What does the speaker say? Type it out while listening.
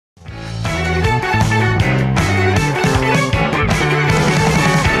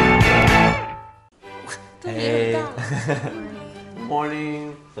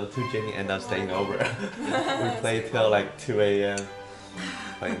Morning. So Jenny ended up staying over. We played till like 2 a.m.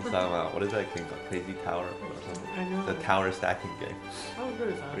 Playing some, what is that thing called? Crazy Tower or something? I know. The tower stacking game. Oh,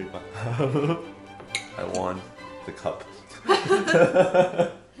 very fun. Pretty fun. I won the cup. We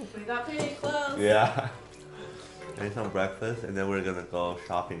got pretty close. Yeah. I ate some breakfast and then we're gonna go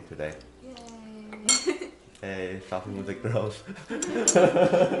shopping today. Yay. Hey, shopping with the girls. So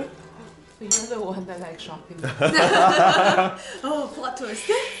you're the one that likes shopping. Oh, plot twist.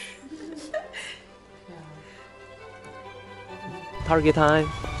 Yeah. Target time.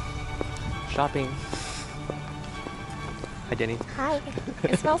 Shopping. Hi, Jenny. Hi.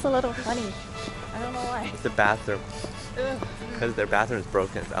 It smells a little funny. I don't know why. It's the bathroom. Ugh, Because their bathroom is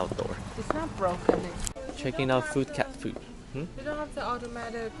broken. It's outdoor. it's not broken. Checking out food cat food. They don't have the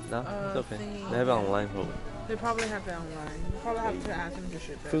automatic No, it's okay. thing. They have it online probably. They probably have it online. You probably have to ask them to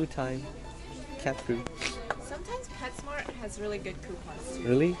ship it. Food time. Cat food. Sometimes PetSmart has really good coupons too.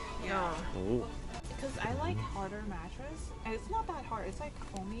 Really? Yeah. Oh. Because I like harder mattress. And it's not that hard. It's like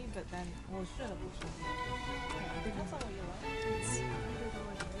foamy, but then depends on what you like.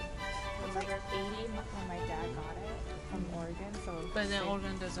 It's like 80 when my dad got it from Oregon. So But then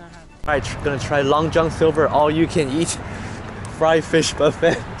Oregon doesn't have. Alright, gonna try Long John Silver all you can eat fried fish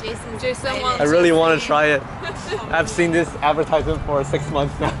buffet. Jason wants I really want to try it. I've seen this advertisement for 6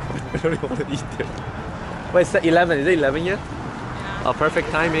 months now. I really want to eat it. Wait, it's 11. Is it 11 yet? Yeah. Oh, perfect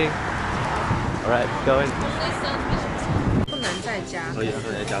timing. Alright, go in. 不能在家。 Oh yeah,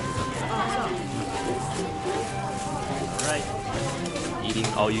 Alright. Eating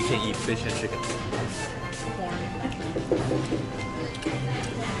all you can eat fish and chicken.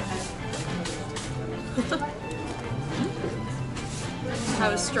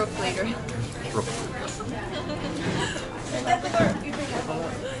 Have a stroke later.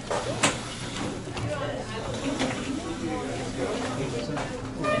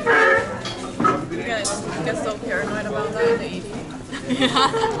 You guys get so paranoid about that in the eating.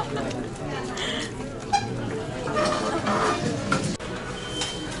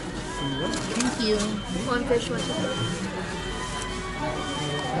 Thank you. One fish, one chicken.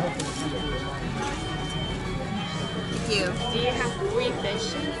 Thank you. do you have 3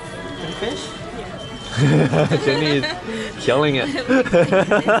 fishes? Fish? Yeah. Jenny is killing it.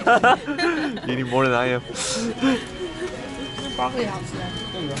 Eating more than I am. Broccoli 好吃。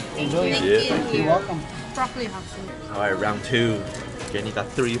 Yeah. You're welcome. Broccoli 好吃。 Alright, round 2. Jenny got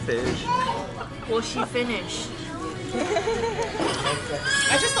 3 fish. Will she finish?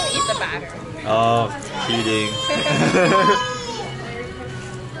 I just don't eat the batter. Oh, cheating.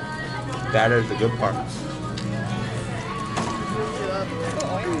 Batter's the good part.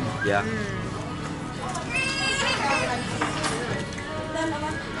 Yeah.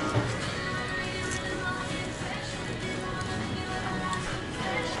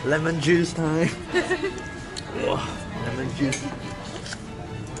 Lemon juice time. Whoa, lemon juice.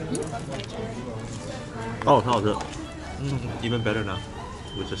 Oh, 很好吃. Even better now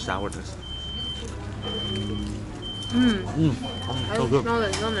with the sourness. So good. Smell the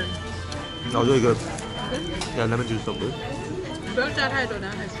lemon. Oh, really good. Yeah, lemon juice is so good. 不用加太多，等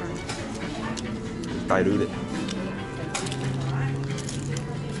下太酸。 Dilute it.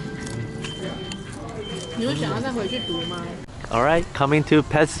 你会想要再回去读吗？ Alright, coming to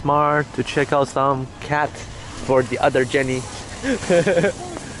PetSmart to check out some cat for the other Jenny. Look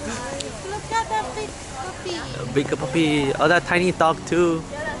at that big puppy. Big puppy. Oh, that tiny dog too.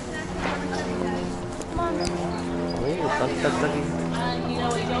 Come on. Oh, ducky. You know,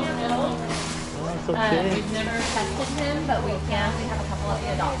 we don't know. Oh, so cute. We've never tested him, but we can. We have a couple of the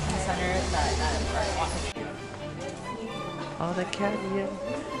adoption centers that are watching. Oh, the cat, yeah.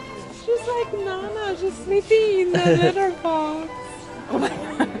 She's like Nana, she's sleeping in the litter box. Oh my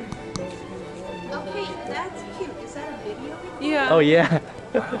god. Okay, that's cute. Is that a video? Yeah. Oh, yeah.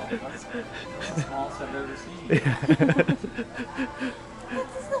 That's the smallest I've ever seen. This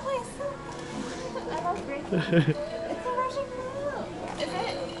is the way I love Gracie. It's a Russian girl. Is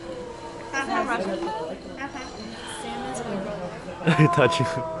it? Is that Russian? Touching.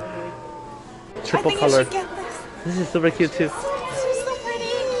 Triple color. This is super cute too. She's so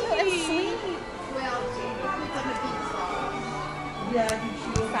pretty and sweet.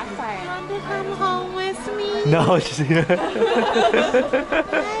 Sapphire. Want to come home with me? No, she's here.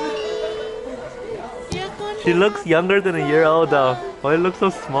 You're going She looks younger than a year old though. Why it looks so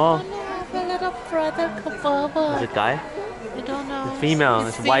small? to have a little brother, Is Kababa. it guy? I don't know. It's female,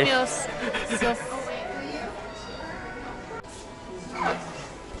 it's wife. females. So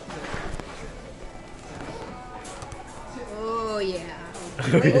Oh yeah.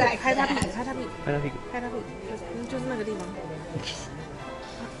 来拍他屁股，拍他屁股，拍他屁股。拍他屁股，就是那个地方。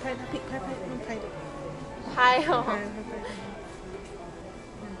拍他屁，拍用拍的。拍哦。拍。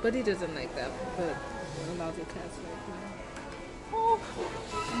Buddy doesn't like that, but lots of cats like that.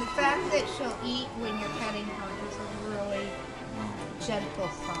 The fact that she'll eat when you're petting her is a really gentle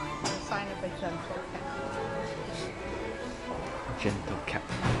sign. A sign of a gentle cat. Gentle cat.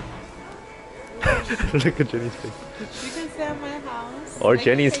 Look at Jenny's face. You can stay at my house. Or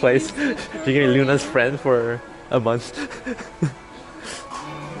Jenny's place. You're gonna be Luna's friend for a month. Nana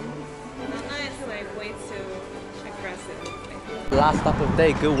is like way too aggressive. Last stop of the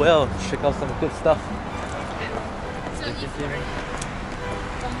day, Goodwill. Check out some good stuff.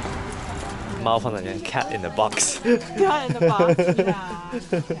 猫放在那边 cat in the box. Cat in the box.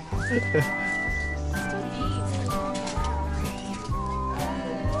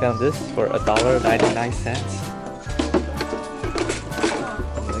 Found this for $1.99.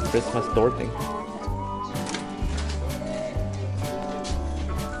 The Christmas door thing.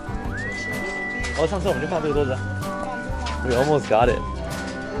 Oh, 上次我们就放这个桌子。We almost got it.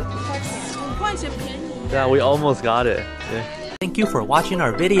 Yeah, we almost got it. Yeah. Thank you for watching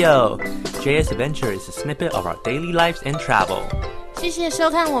our video. JS Adventure is a snippet of our daily lives and travel. 谢谢收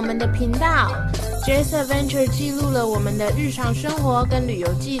看我们的频道 ，JS Adventure 记录了我们的日常生活跟旅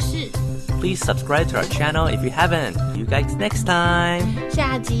游记事。Please subscribe to our channel if you haven't. See you guys next time.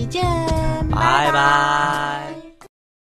 下集见，拜拜。